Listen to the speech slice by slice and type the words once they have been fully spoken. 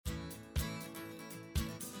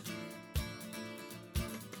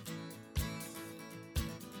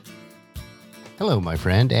Hello, my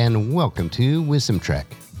friend, and welcome to Wisdom Trek.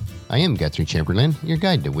 I am Guthrie Chamberlain, your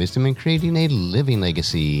guide to wisdom and creating a living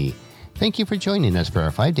legacy. Thank you for joining us for our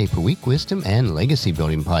 5-day-per-week wisdom and legacy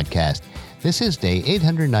building podcast. This is day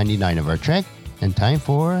 899 of our trek, and time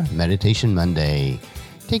for Meditation Monday.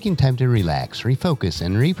 Taking time to relax, refocus,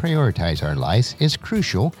 and reprioritize our lives is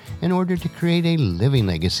crucial in order to create a living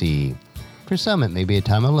legacy. For some, it may be a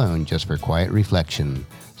time alone just for quiet reflection.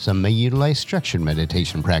 Some may utilize structured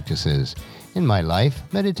meditation practices. In my life,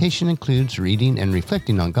 meditation includes reading and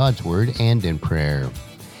reflecting on God's Word and in prayer.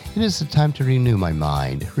 It is a time to renew my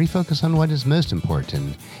mind, refocus on what is most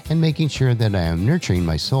important, and making sure that I am nurturing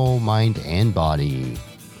my soul, mind, and body.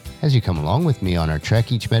 As you come along with me on our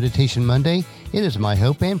trek each Meditation Monday, it is my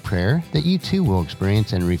hope and prayer that you too will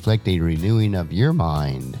experience and reflect a renewing of your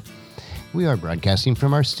mind. We are broadcasting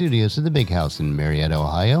from our studios at the Big House in Marietta,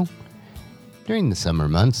 Ohio. During the summer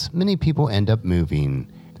months, many people end up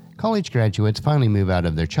moving. College graduates finally move out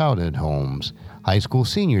of their childhood homes. High school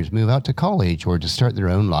seniors move out to college or to start their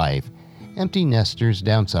own life. Empty nesters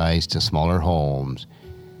downsize to smaller homes.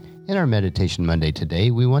 In our Meditation Monday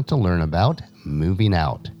today, we want to learn about moving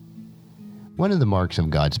out. One of the marks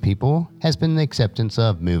of God's people has been the acceptance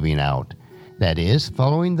of moving out. That is,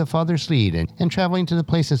 following the Father's lead and traveling to the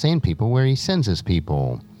places and people where He sends His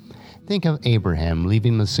people. Think of Abraham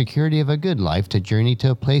leaving the security of a good life to journey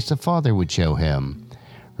to a place the Father would show him.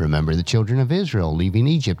 Remember the children of Israel leaving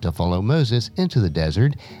Egypt to follow Moses into the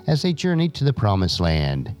desert as they journeyed to the Promised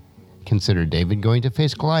Land. Consider David going to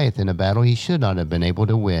face Goliath in a battle he should not have been able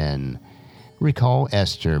to win. Recall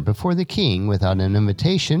Esther before the king without an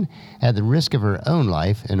invitation at the risk of her own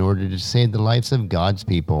life in order to save the lives of God's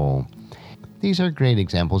people. These are great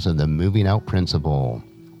examples of the moving out principle.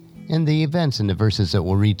 In the events and the verses that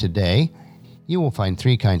we'll read today, you will find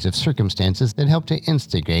 3 kinds of circumstances that help to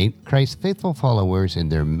instigate Christ's faithful followers in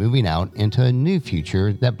their moving out into a new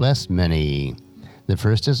future that blessed many. The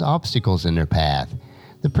first is obstacles in their path.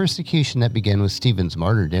 The persecution that began with Stephen's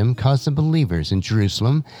martyrdom caused the believers in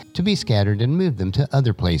Jerusalem to be scattered and moved them to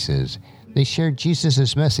other places. They shared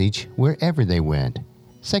Jesus' message wherever they went.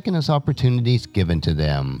 Second is opportunities given to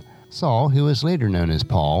them. Saul, who was later known as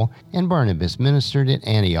Paul, and Barnabas ministered at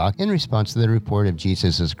Antioch in response to the report of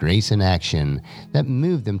Jesus' grace in action that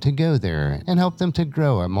moved them to go there and helped them to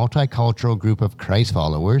grow a multicultural group of Christ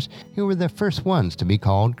followers who were the first ones to be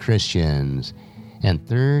called Christians. And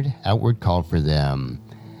third, outward call for them.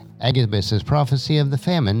 Agabus' prophecy of the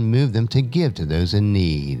famine moved them to give to those in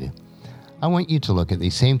need. I want you to look at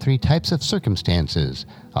these same 3 types of circumstances: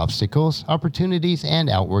 obstacles, opportunities, and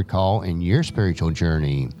outward call in your spiritual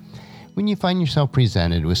journey. When you find yourself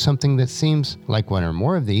presented with something that seems like one or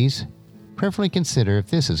more of these, prayerfully consider if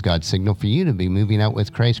this is God's signal for you to be moving out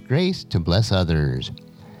with Christ's grace to bless others.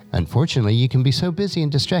 Unfortunately, you can be so busy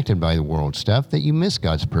and distracted by the world stuff that you miss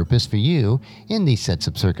God's purpose for you in these sets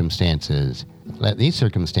of circumstances. Let these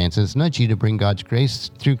circumstances nudge you to bring God's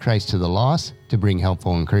grace through Christ to the lost, to bring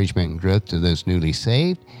helpful encouragement and growth to those newly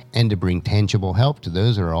saved, and to bring tangible help to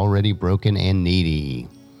those who are already broken and needy.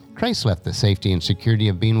 Christ left the safety and security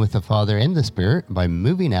of being with the Father and the Spirit by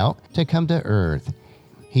moving out to come to earth.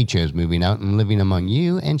 He chose moving out and living among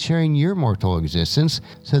you and sharing your mortal existence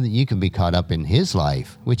so that you can be caught up in His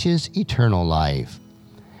life, which is eternal life.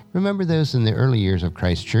 Remember those in the early years of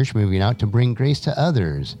Christ's church moving out to bring grace to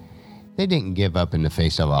others. They didn't give up in the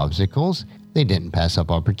face of obstacles. They didn't pass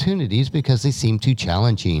up opportunities because they seemed too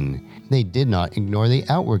challenging. They did not ignore the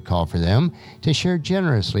outward call for them to share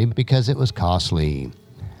generously because it was costly.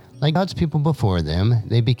 Like God's people before them,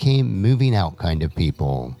 they became moving out kind of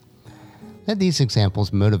people. Let these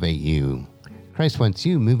examples motivate you. Christ wants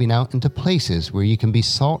you moving out into places where you can be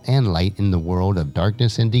salt and light in the world of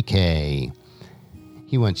darkness and decay.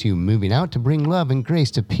 He wants you moving out to bring love and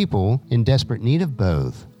grace to people in desperate need of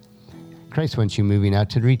both. Christ wants you moving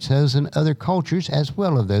out to reach those in other cultures as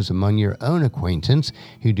well as those among your own acquaintance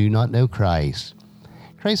who do not know Christ.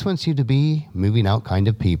 Christ wants you to be moving out kind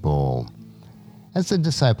of people. As the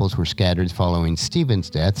disciples were scattered following Stephen's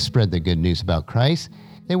death spread the good news about Christ,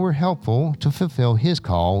 they were helpful to fulfill His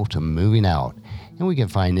call to moving out. And we can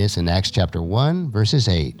find this in Acts chapter 1, verses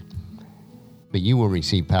 8. But you will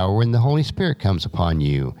receive power when the Holy Spirit comes upon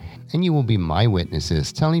you, and you will be my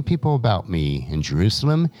witnesses, telling people about me in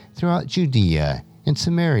Jerusalem, throughout Judea, and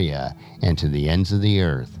Samaria, and to the ends of the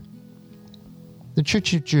earth. The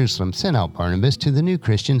Church of Jerusalem sent out Barnabas to the new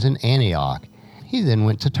Christians in Antioch. He then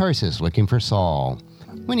went to Tarsus looking for Saul.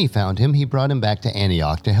 When he found him, he brought him back to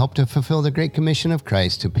Antioch to help to fulfill the Great Commission of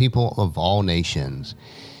Christ to people of all nations.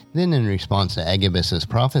 Then, in response to Agabus'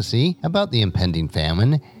 prophecy about the impending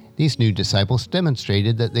famine, these new disciples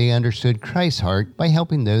demonstrated that they understood Christ's heart by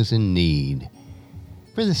helping those in need.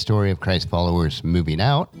 For the story of Christ followers moving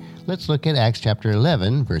out, let's look at Acts chapter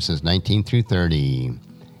 11, verses 19 through 30.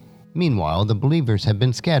 Meanwhile, the believers had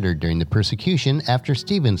been scattered during the persecution after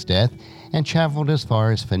Stephen's death and traveled as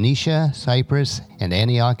far as Phoenicia, Cyprus, and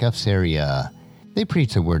Antioch of Syria. They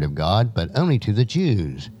preached the word of God, but only to the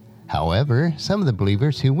Jews. However, some of the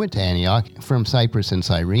believers who went to Antioch from Cyprus and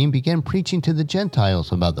Cyrene began preaching to the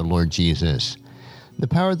Gentiles about the Lord Jesus. The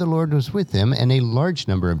power of the Lord was with them, and a large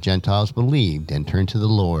number of Gentiles believed and turned to the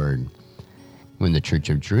Lord. When the church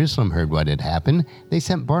of Jerusalem heard what had happened, they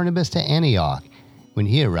sent Barnabas to Antioch. When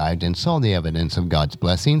he arrived and saw the evidence of God's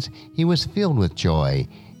blessings, he was filled with joy.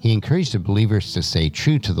 He encouraged the believers to stay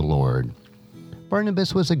true to the Lord.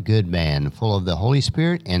 Barnabas was a good man, full of the Holy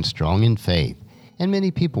Spirit and strong in faith, and many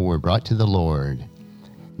people were brought to the Lord.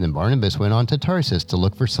 Then Barnabas went on to Tarsus to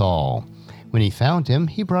look for Saul. When he found him,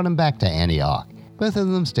 he brought him back to Antioch. Both of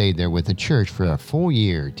them stayed there with the church for a full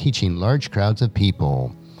year, teaching large crowds of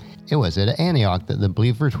people. It was at Antioch that the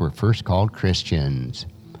believers were first called Christians.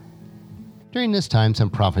 During this time,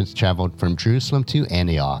 some prophets traveled from Jerusalem to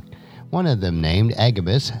Antioch. One of them, named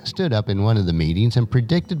Agabus, stood up in one of the meetings and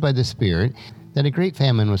predicted by the Spirit that a great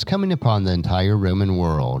famine was coming upon the entire Roman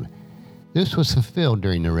world. This was fulfilled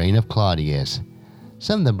during the reign of Claudius.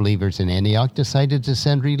 Some of the believers in Antioch decided to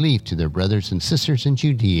send relief to their brothers and sisters in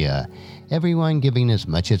Judea, everyone giving as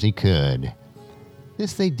much as he could.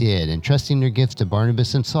 This they did, entrusting their gifts to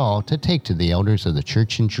Barnabas and Saul to take to the elders of the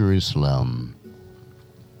church in Jerusalem.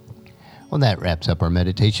 Well, that wraps up our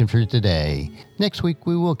meditation for today. Next week,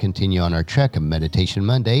 we will continue on our trek of Meditation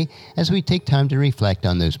Monday as we take time to reflect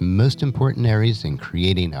on those most important areas in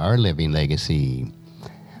creating our living legacy.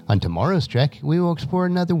 On tomorrow's trek, we will explore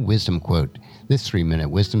another wisdom quote. This 3-minute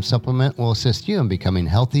wisdom supplement will assist you in becoming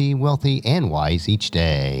healthy, wealthy, and wise each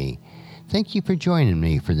day. Thank you for joining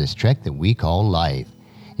me for this trek that we call life.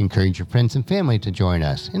 Encourage your friends and family to join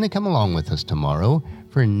us and to come along with us tomorrow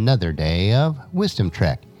for another day of Wisdom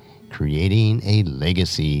Trek, creating a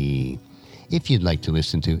legacy. If you'd like to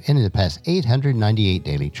listen to any of the past 898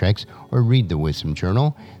 daily treks or read the Wisdom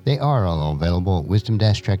Journal, they are all available at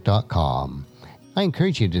wisdom-trek.com. I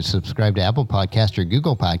encourage you to subscribe to Apple Podcasts or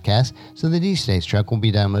Google Podcasts so that each day's trek will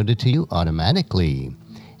be downloaded to you automatically.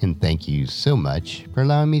 And thank you so much for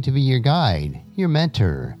allowing me to be your guide, your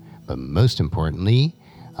mentor, but most importantly,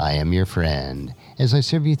 I am your friend as I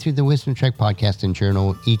serve you through the Wisdom Trek podcast and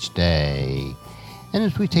journal each day. And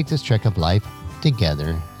as we take this trek of life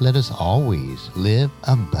together, let us always live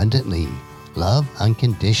abundantly, love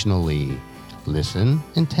unconditionally, listen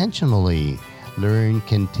intentionally, learn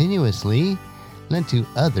continuously, lend to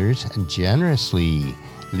others generously,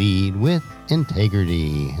 lead with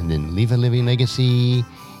integrity, and then leave a living legacy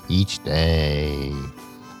each day.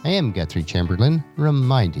 I am Guthrie Chamberlain,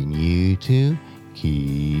 reminding you to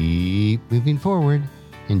keep moving forward,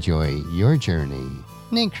 enjoy your journey,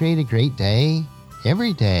 and then create a great day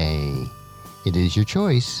every day. It is your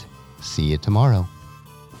choice. See you tomorrow.